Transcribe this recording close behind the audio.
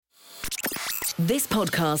This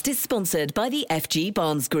podcast is sponsored by the FG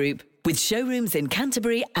Barnes Group, with showrooms in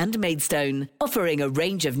Canterbury and Maidstone, offering a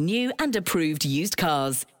range of new and approved used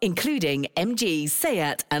cars, including MG,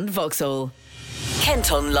 Seat and Vauxhall.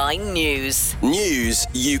 Kent Online News. News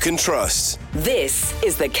you can trust. This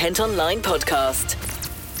is the Kent Online Podcast.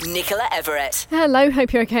 Nicola Everett. Hello,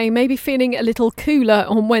 hope you're okay. Maybe feeling a little cooler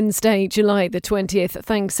on Wednesday, July the 20th.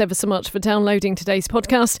 Thanks ever so much for downloading today's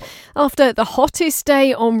podcast. After the hottest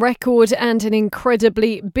day on record and an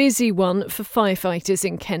incredibly busy one for firefighters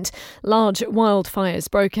in Kent, large wildfires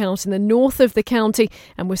broke out in the north of the county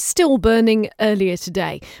and were still burning earlier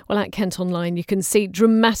today. Well, at Kent Online, you can see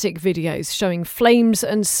dramatic videos showing flames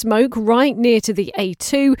and smoke right near to the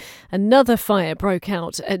A2. Another fire broke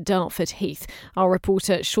out at Dartford Heath. Our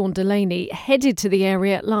reporter Sean Delaney headed to the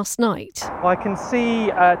area last night. I can see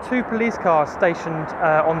two police cars stationed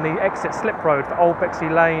on the exit slip road for Old Bexley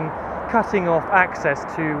Lane, cutting off access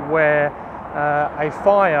to where a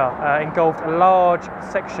fire engulfed a large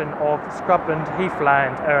section of scrubland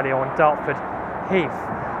heathland earlier on Dartford Heath.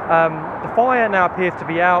 The fire now appears to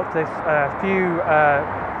be out. There's a few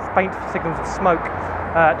faint signals of smoke.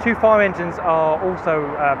 Two fire engines are also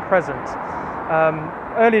present.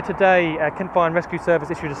 Earlier today, Kent Fire and Rescue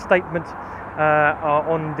Service issued a statement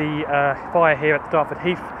on the fire here at Dartford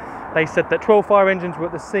Heath. They said that 12 fire engines were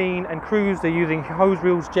at the scene and crews are using hose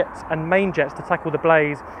reels, jets and main jets to tackle the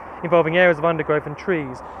blaze, involving areas of undergrowth and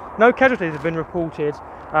trees. No casualties have been reported,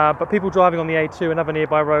 but people driving on the A2 and other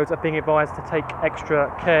nearby roads are being advised to take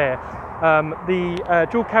extra care. The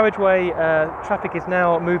dual carriageway traffic is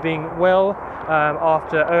now moving well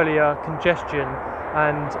after earlier congestion,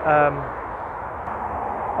 and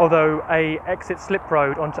although a exit slip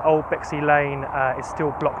road onto Old Bexley Lane is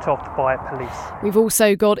still blocked off by police. We've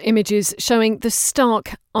also got images showing the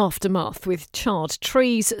stark aftermath, with charred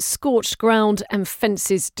trees, scorched ground and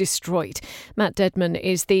fences destroyed. Matt Dedman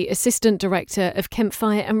is the Assistant Director of Kent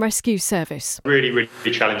Fire and Rescue Service. Really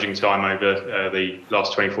challenging time over the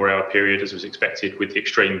last 24-hour period, as was expected with the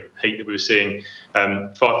extreme heat that we were seeing.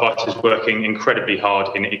 Firefighters working incredibly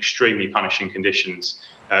hard in extremely punishing conditions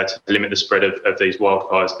to limit the spread of these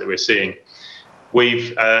wildfires that we're seeing.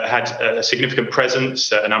 We've had a significant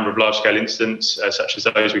presence, a number of large-scale incidents, such as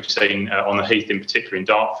those we've seen on the Heath, in particular in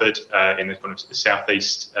Dartford, in the kind of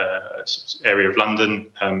southeast area of London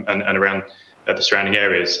and around the surrounding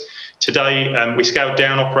areas. Today, we scaled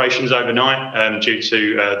down operations overnight due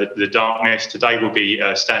to the darkness. Today, we'll be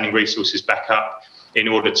standing resources back up in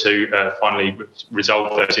order to finally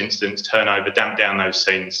resolve those incidents, turn over, damp down those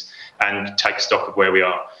scenes, and take stock of where we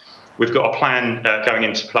are. We've got a plan going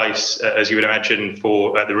into place, as you would imagine,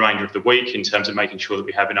 for the remainder of the week, in terms of making sure that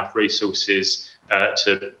we have enough resources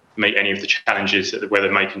to meet any of the challenges that the weather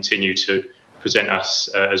may continue to present us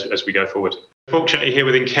as we go forward. Fortunately, here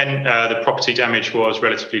within Kent, the property damage was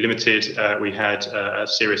relatively limited. We had a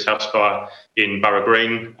serious house fire in Borough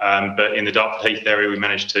Green, but in the Dartford Heath area, we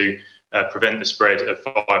managed to prevent the spread of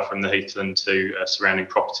fire from the heathland to surrounding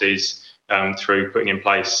properties through putting in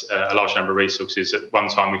place a large number of resources. At one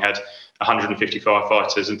time, we had 150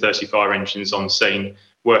 firefighters and 30 fire engines on scene,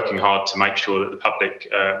 working hard to make sure that the public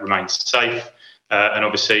remains safe. And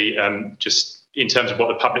obviously, just in terms of what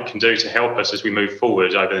the public can do to help us as we move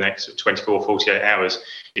forward over the next 24, 48 hours,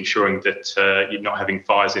 ensuring that you're not having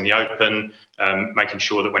fires in the open, making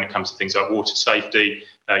sure that when it comes to things like water safety,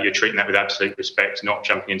 you're treating that with absolute respect, not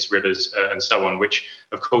jumping into rivers and so on, which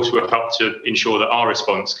of course will help to ensure that our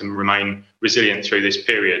response can remain resilient through this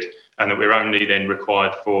period, and that we're only then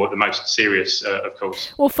required for the most serious, of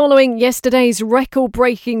course. Well, following yesterday's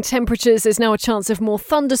record-breaking temperatures, there's now a chance of more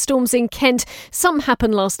thunderstorms in Kent. Some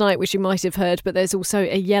happened last night, which you might have heard, but there's also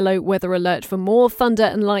a yellow weather alert for more thunder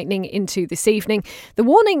and lightning into this evening. The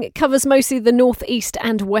warning covers mostly the north-east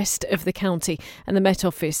and west of the county, and the Met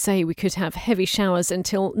Office say we could have heavy showers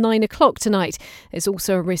until 9 o'clock tonight. There's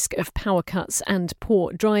also a risk of power cuts and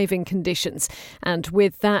poor driving conditions. And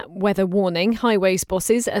with that weather warning, highways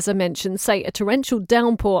bosses, as I mentioned, say a torrential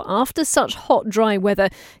downpour after such hot, dry weather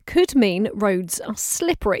could mean roads are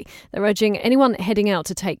slippery. They're urging anyone heading out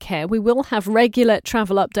to take care. We will have regular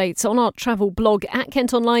travel updates on our travel blog at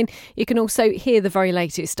Kent Online. You can also hear the very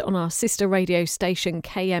latest on our sister radio station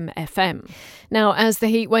KMFM. Now, as the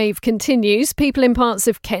heatwave continues, people in parts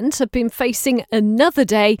of Kent have been facing another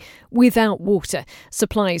day without water.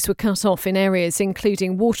 Supplies were cut off in areas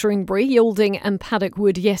including Wateringbury, Yalding and Paddock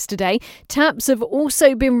Wood yesterday. Taps have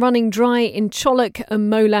also been running dry in Chollock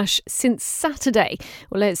and Monash since Saturday.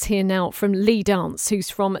 Well, let's hear now from Lee Dance,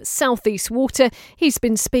 who's from South East Water. He's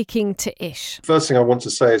been speaking to Ish. First thing I want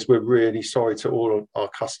to say is we're really sorry to all of our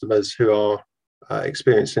customers who are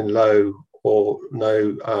experiencing low or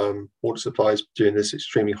no water supplies during this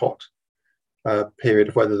extremely hot period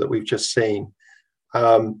of weather that we've just seen.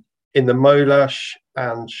 In the Monash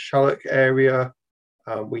and Shallock area,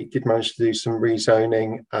 we did manage to do some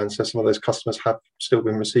rezoning, and so some of those customers have still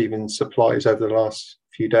been receiving supplies over the last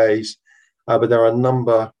few days, but there are a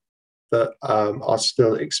number that are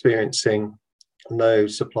still experiencing no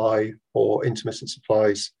supply or intermittent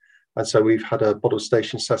supplies, and so we've had a bottle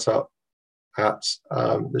station set up at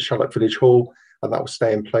the Shallock Village Hall, and that will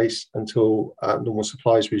stay in place until normal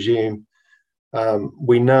supplies resume.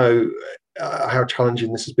 We know how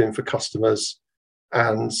challenging this has been for customers,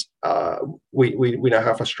 and we know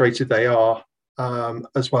how frustrated they are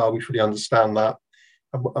as well. We fully understand that,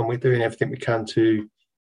 and we're doing everything we can to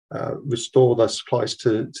restore the supplies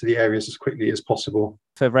to the areas as quickly as possible.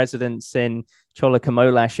 For residents in Chollock and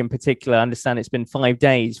Monash in particular, I understand it's been 5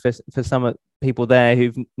 days for some people there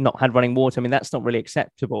who've not had running water. I mean, that's not really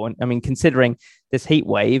acceptable. And I mean, considering this heat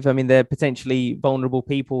wave, I mean, they're potentially vulnerable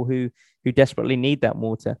people who desperately need that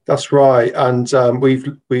water. That's right. And we've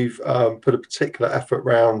put a particular effort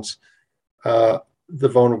around the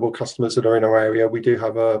vulnerable customers that are in our area. We do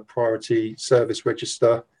have a priority service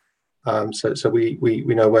register. So we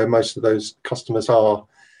know where most of those customers are.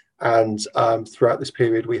 And throughout this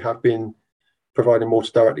period, we have been providing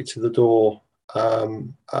water directly to the door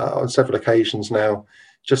on several occasions now,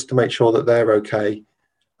 just to make sure that they're okay.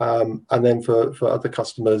 And then for other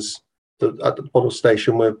customers at the bottle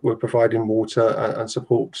station, we're providing water and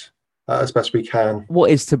support as best we can.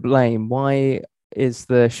 What is to blame? Why is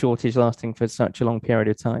the shortage lasting for such a long period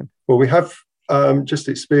of time? Well, we have just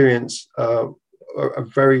experienced a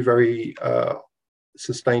very, very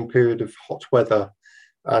sustained period of hot weather,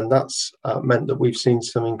 and that's meant that we've seen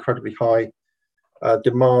some incredibly high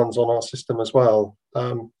demands on our system as well.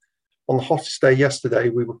 On the hottest day yesterday,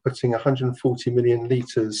 we were putting 140 million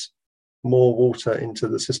litres more water into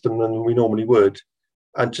the system than we normally would.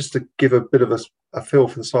 And just to give a bit of a feel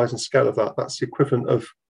for the size and scale of that, that's the equivalent of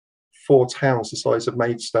 4 towns the size of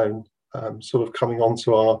Maidstone sort of coming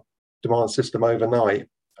onto our demand system overnight.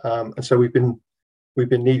 And so we've been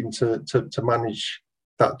needing to manage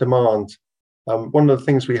that demand. One of the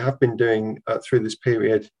things we have been doing through this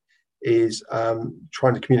period is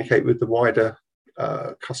trying to communicate with the wider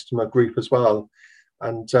customer group as well,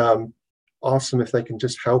 and ask them if they can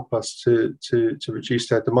just help us to reduce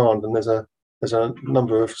their demand. And there's a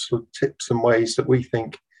number of sort of tips and ways that we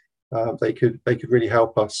think they could really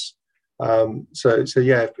help us. So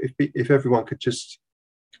yeah, if everyone could just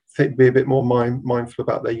be a bit more mindful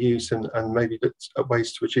about their use and maybe look at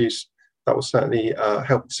ways to reduce, that will certainly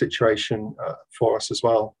help the situation for us as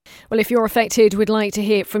well. Well, if you're affected, we'd like to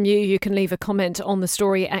hear from you. You can leave a comment on the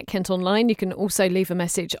story at Kent Online. You can also leave a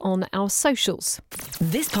message on our socials.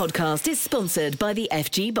 This podcast is sponsored by the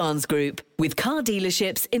FG Barnes Group, with car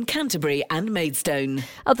dealerships in Canterbury and Maidstone.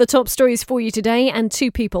 Other top stories for you today, and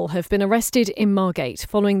 2 people have been arrested in Margate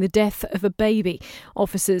following the death of a baby.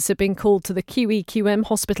 Officers have been called to the QEQM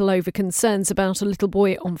hospital over concerns about a little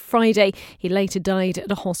boy on Friday. He later died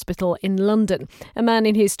at a hospital in London. A man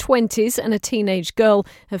in his 20s and a teenage girl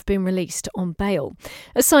have been released on bail.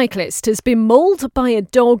 A cyclist has been mauled by a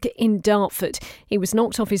dog in Dartford. He was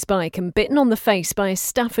knocked off his bike and bitten on the face by a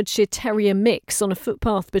Staffordshire Terrier mix on a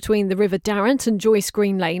footpath between the River Darrant and Joyce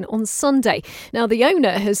Green Lane on Sunday. Now, the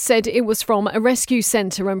owner has said it was from a rescue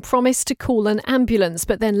centre and promised to call an ambulance,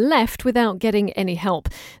 but then left without getting any help.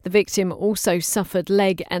 The victim also suffered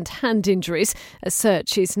leg and hand injuries. A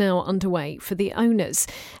search is now underway for the owners.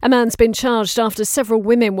 A man's been charged after several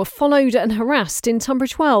women were followed and harassed in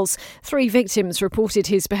Tunbridge Wells. 3 victims reported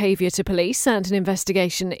his behaviour to police, and an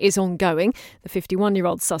investigation is ongoing. The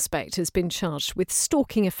 51-year-old suspect has been charged with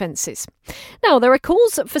stalking offences. Now, there are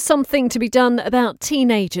calls for something to be done about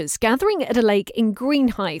teenagers gathering at a lake in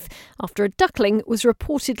Greenhithe after a duckling was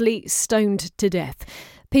reportedly stoned to death.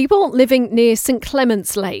 People living near St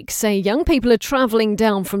Clements Lake say young people are travelling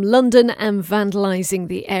down from London and vandalising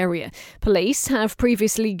the area. Police have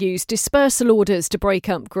previously used dispersal orders to break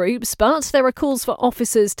up groups, but there are calls for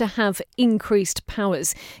officers to have increased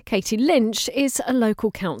powers. Katie Lynch is a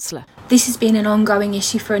local councillor. This has been an ongoing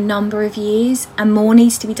issue for a number of years, and more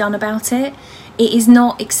needs to be done about it. It is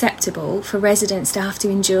not acceptable for residents to have to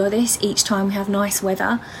endure this each time we have nice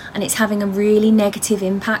weather, and it's having a really negative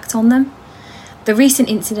impact on them. The recent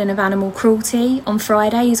incident of animal cruelty on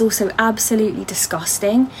Friday is also absolutely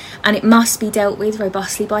disgusting, and it must be dealt with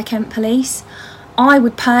robustly by Kent Police. I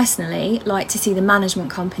would personally like to see the management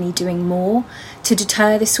company doing more to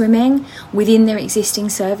deter the swimming within their existing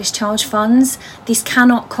service charge funds. This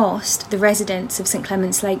cannot cost the residents of St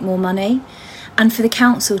Clements Lake more money, and for the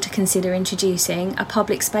council to consider introducing a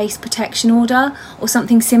public space protection order or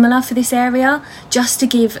something similar for this area, just to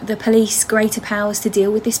give the police greater powers to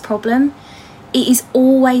deal with this problem. It is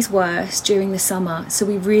always worse during the summer, so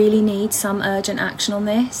we really need some urgent action on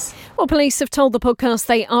this. Well, police have told the podcast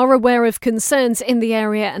they are aware of concerns in the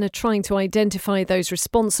area and are trying to identify those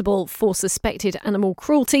responsible for suspected animal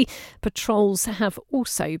cruelty. Patrols have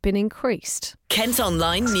also been increased. Kent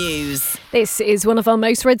Online News. This is one of our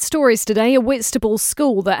most read stories today. A Whitstable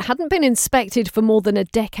school that hadn't been inspected for more than a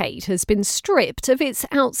decade has been stripped of its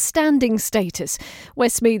outstanding status.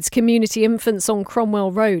 Westmead's Community Infants on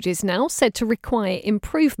Cromwell Road is now said to require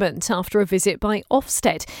improvement after a visit by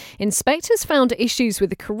Ofsted. Inspectors found issues with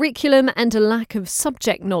the curriculum and a lack of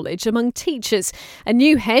subject knowledge among teachers. A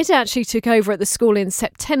new head actually took over at the school in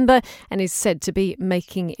September and is said to be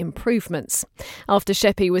making improvements. After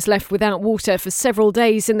Sheppey was left without water for several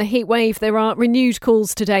days in the heatwave, there are renewed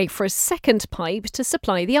calls today for a second pipe to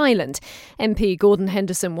supply the island. MP Gordon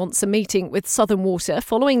Henderson wants a meeting with Southern Water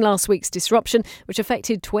following last week's disruption, which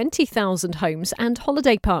affected 20,000 homes and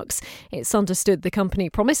holiday parks. It's understood the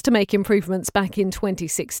company promised to make improvements back in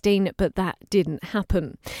 2016, but that didn't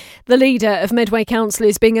happen. The leader of Medway Council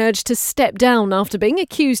is being urged to step down after being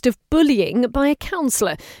accused of bullying by a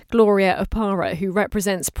councillor. Gloria Opara, who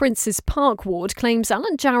represents Princes Park Ward, claims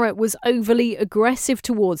Alan Jarrett was overly aggressive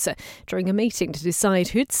towards her during a meeting to decide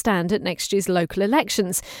who'd stand at next year's local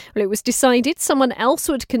elections. Well, it was decided someone else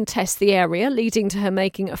would contest the area, leading to her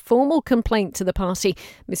making a formal complaint to the party.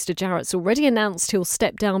 Mr Jarrett's already announced he'll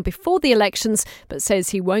step down before the elections, but says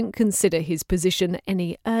he won't consider his position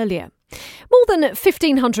any earlier. More than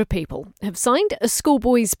 1,500 people have signed a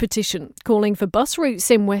schoolboy's petition calling for bus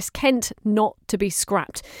routes in West Kent not to be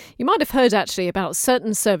scrapped. You might have heard actually about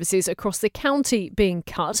certain services across the county being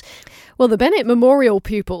cut. Well, the Bennett Memorial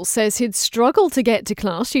pupil says he'd struggled to get to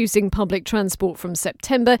class using public transport from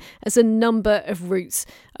September as a number of routes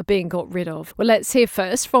are being got rid of. Well, let's hear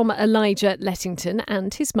first from Elijah Lettington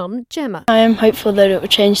and his mum Gemma. I am hopeful that it will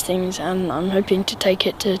change things, and I'm hoping to take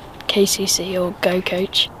it to KCC or Go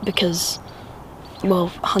Coach because, well,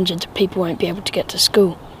 hundreds of people won't be able to get to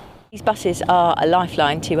school. These buses are a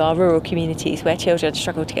lifeline to our rural communities where children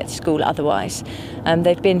struggle to get to school otherwise.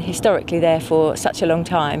 They've been historically there for such a long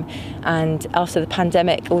time, and after the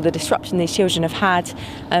pandemic, all the disruption these children have had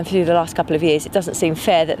through the last couple of years, it doesn't seem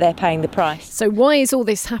fair that they're paying the price. So why is all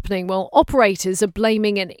this happening? Well, operators are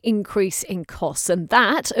blaming an increase in costs, and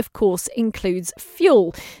that, of course, includes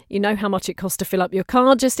fuel. You know how much it costs to fill up your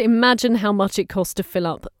car. Just imagine how much it costs to fill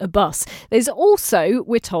up a bus. There's also,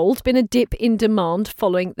 we're told, been a dip in demand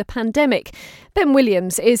following the pandemic. Ben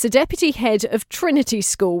Williams is a deputy head of Trinity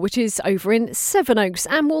School, which is over in Sevenoaks,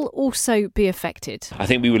 and will also be affected. I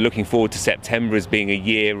think we were looking forward to September as being a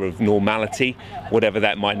year of normality, whatever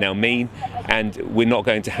that might now mean, and we're not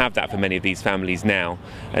going to have that for many of these families now.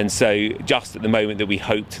 And so just at the moment that we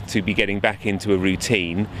hoped to be getting back into a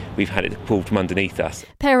routine, we've had it pulled from underneath us.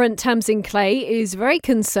 Parent Tamsin Clay is very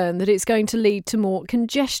concerned that it's going to lead to more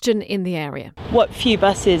congestion in the area. What few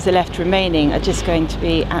buses are left remaining are just going to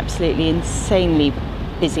be absolutely insanely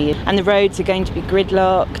busy, and the roads are going to be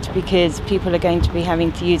gridlocked because people are going to be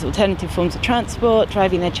having to use alternative forms of transport,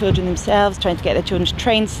 driving their children themselves, trying to get their children to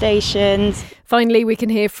train stations. Finally, we can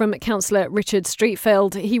hear from Councillor Richard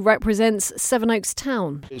Streetfeld. He represents Sevenoaks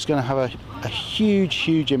Town. It's going to have a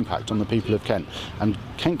huge impact on the people of Kent, and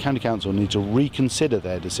Kent County Council need to reconsider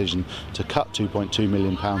their decision to cut £2.2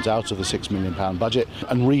 million out of the £6 million budget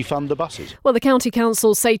and refund the buses. Well, the County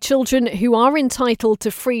Council say children who are entitled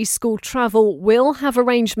to free school travel will have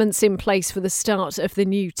arrangements in place for the start of the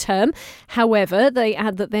new term. However, they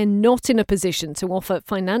add that they're not in a position to offer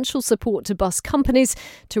financial support to bus companies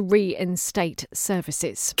to reinstate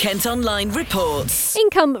services. Kent Online reports.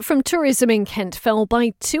 Income from tourism in Kent fell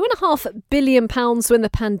by £2.5 billion when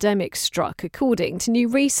the pandemic struck, according to new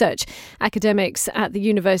research. Academics at the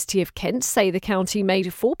University of Kent say the county made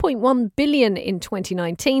 £4.1 billion in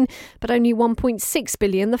 2019, but only £1.6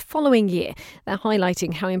 billion the following year. They're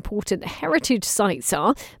highlighting how important heritage sites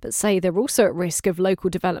are, but say they're also at risk of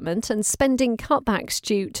local development and spending cutbacks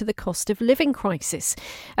due to the cost of living crisis.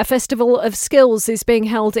 A festival of skills is being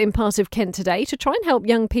held in part of Kent today to try and help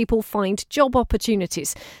young people find job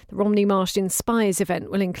opportunities. The Romney Marsh Inspires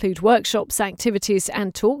event will include workshops, activities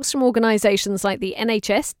and talks from organisations like the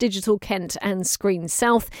NHS, Digital Kent and Screen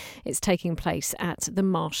South. It's taking place at the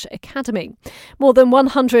Marsh Academy. More than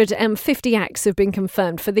 150 acts have been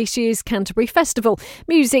confirmed for this year's Canterbury Festival.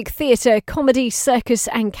 Music, theatre, comedy, circus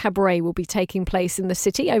and cabaret will be taking place in the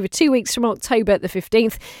city over 2 weeks from October the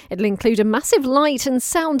 15th. It'll include a massive light and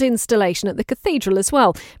sound installation at the cathedral as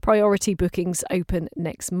well. Priority bookings bookings open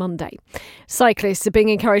next Monday. Cyclists are being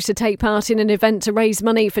encouraged to take part in an event to raise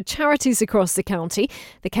money for charities across the county.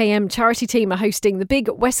 The KM charity team are hosting the big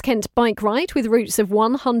West Kent bike ride with routes of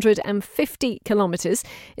 150 kilometres.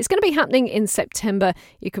 It's going to be happening in September.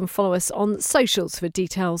 You can follow us on socials for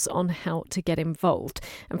details on how to get involved.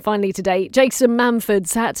 And finally today, Jason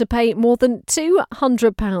Manford's had to pay more than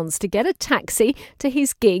 £200 to get a taxi to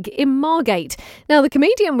his gig in Margate. Now, the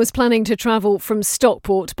comedian was planning to travel from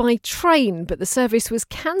Stockport by train, but the service was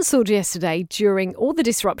cancelled yesterday during all the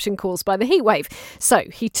disruption caused by the heatwave. So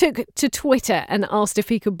he took to Twitter and asked if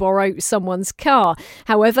he could borrow someone's car.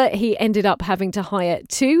 However, he ended up having to hire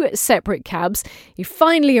 2 separate cabs. He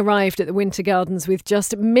finally arrived at the Winter Gardens with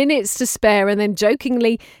just minutes to spare and then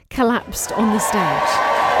jokingly collapsed on the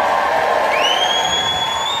stage.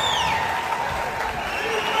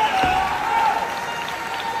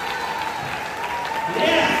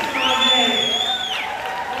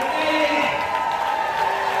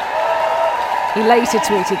 He later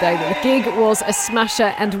tweeted, though, that the gig was a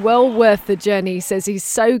smasher and well worth the journey. He says he's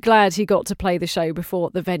so glad he got to play the show before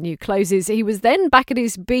the venue closes. He was then back at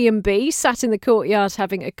his B&B, sat in the courtyard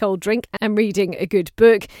having a cold drink and reading a good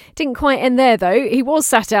book. Didn't quite end there, though. He was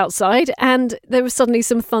sat outside and there was suddenly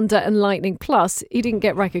some thunder and lightning. Plus, he didn't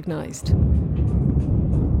get recognised.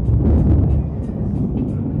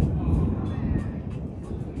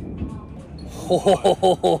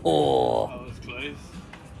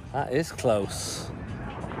 That is close.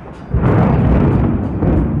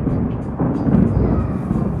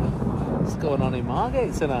 What's going on in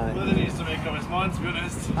Margate tonight? Well, he needs to make up his mind, to be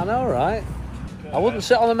honest. I know, right? I wouldn't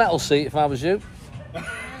sit on the metal seat if I was you.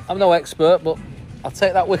 I'm no expert, but I'll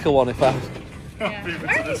take that wicker one if I was. Yeah.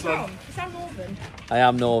 Where are you from? Is that Northern? I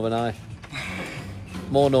am Northern, aye.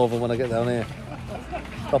 More Northern when I get down here.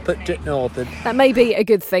 Proper Northern. That may be a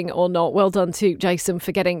good thing or not. Well done to Jason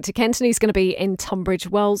for getting to Kent, and he's going to be in Tunbridge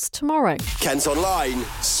Wells tomorrow. Kent Online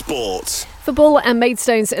Sport. Football and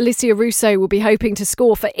Maidstone's Alicia Russo will be hoping to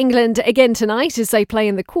score for England again tonight as they play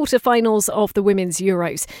in the quarter-finals of the Women's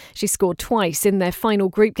Euros. She scored twice in their final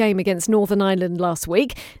group game against Northern Ireland last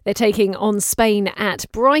week. They're taking on Spain at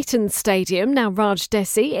Brighton Stadium. Now, Raj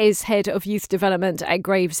Desi is head of youth development at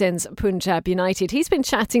Gravesend's Punjab United. He's been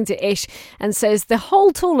chatting to Ish and says the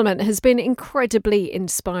whole tournament has been incredibly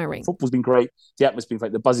inspiring. Football's been great. The atmosphere's been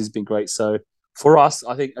great. The buzz has been great. So for us,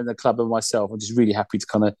 I think, and the club and myself, I'm just really happy to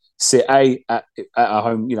kind of sit at our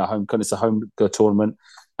home, home, kind of it's a home tournament,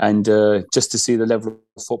 and just to see the level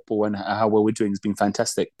of football and how well we're doing has been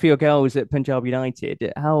fantastic. For your girls at Punjab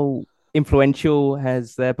United, how influential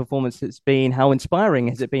has their performance been? How inspiring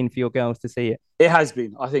has it been for your girls to see it? It has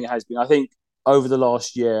been. I think it has been. I think over the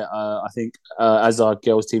last year, as our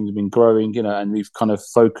girls team has been growing, and we've kind of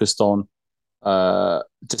focused on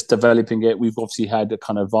just developing it. We've obviously had the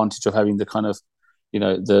kind of advantage of having the kind of,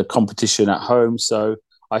 the competition at home. So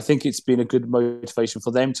I think it's been a good motivation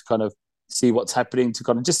for them to kind of see what's happening, to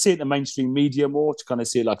kind of just see it in the mainstream media more, to kind of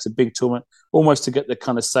see it like it's a big tournament, almost to get the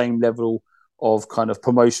kind of same level of kind of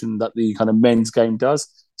promotion that the kind of men's game does.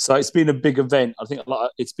 So it's been a big event. I think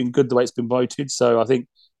it's been good the way it's been voted. So I think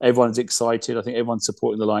everyone's excited. I think everyone's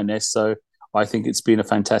supporting the Lioness. So I think it's been a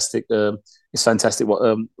fantastic. It's fantastic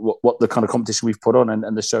what the kind of competition we've put on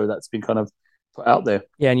and the show that's been kind of put out there.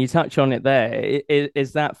 Yeah, and you touch on it there.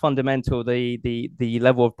 Is that fundamental? The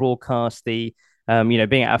level of broadcast, being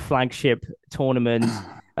at a flagship tournament,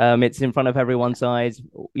 it's in front of everyone's eyes.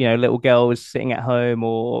 Little girls sitting at home,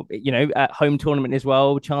 or at home tournament as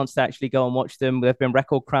well. Chance to actually go and watch them. There've been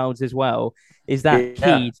record crowds as well. Is that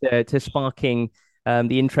key to sparking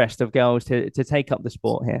the interest of girls to take up the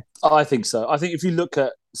sport here? I think so. I think if you look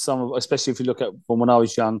at especially if you look at from when I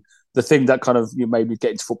was young, the thing that kind of made me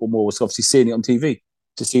get into football more was obviously seeing it on TV,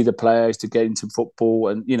 to see the players, to get into football,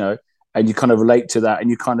 and and you kind of relate to that, and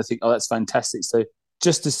you kind of think, oh, that's fantastic. So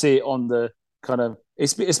just to see it on the kind of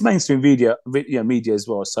it's mainstream media as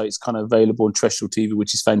well, so it's kind of available on terrestrial TV,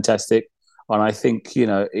 which is fantastic. And I think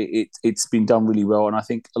it's been done really well, and I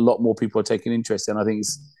think a lot more people are taking interest, and I think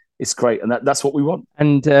it's great, and that's what we want.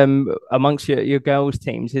 And amongst your girls'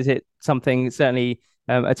 teams, is it something certainly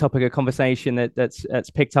a topic of conversation that's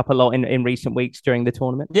picked up a lot in recent weeks during the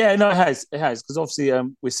tournament? Yeah, no, it has, because obviously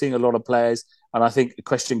we're seeing a lot of players, and I think the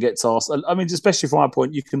question gets asked. I mean, especially from our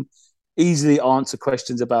point, you can easily answer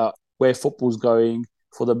questions about where football's going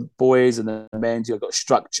for the boys and the men. You've got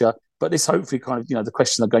structure, but this hopefully kind of the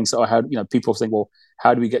questions are going. So how people think, well,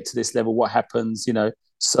 how do we get to this level? What happens?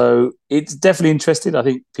 So it's definitely interesting. I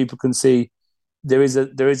think people can see there is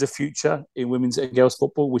a future in women's and girls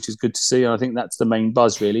football, which is good to see, and I think that's the main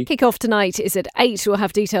buzz, really. Kick-off tonight is at 8. We'll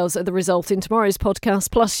have details of the result in tomorrow's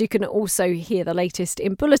podcast. Plus, you can also hear the latest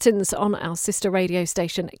in bulletins on our sister radio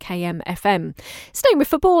station, KMFM. Staying with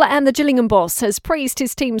football, and the Gillingham boss has praised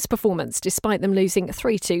his team's performance despite them losing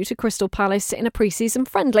 3-2 to Crystal Palace in a pre-season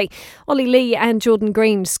friendly. Ollie Lee and Jordan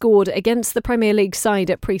Green scored against the Premier League side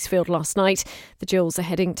at Priestfield last night. The Gills are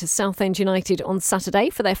heading to Southend United on Saturday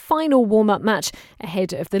for their final warm-up match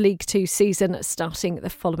ahead of the League Two season starting the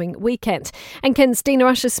following weekend. And Kent's Dina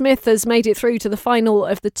Asher-Smith has made it through to the final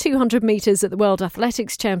of the 200 metres at the World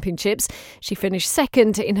Athletics Championships. She finished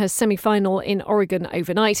second in her semi-final in Oregon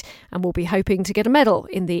overnight and will be hoping to get a medal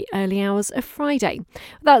in the early hours of Friday.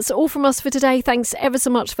 That's all from us for today. Thanks ever so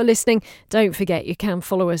much for listening. Don't forget you can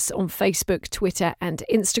follow us on Facebook, Twitter and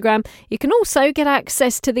Instagram. You can also get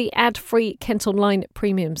access to the ad-free Kent Online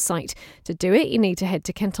premium site. To do it, you need to head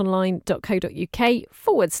to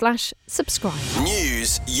kentonline.co.uk/subscribe.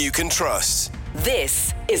 News you can trust.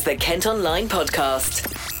 This is the Kent Online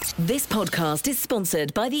Podcast. This podcast is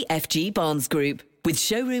sponsored by the FG Barnes Group, with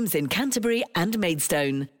showrooms in Canterbury and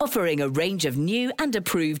Maidstone, offering a range of new and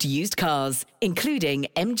approved used cars, including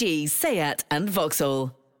MG, Seat and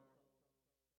Vauxhall.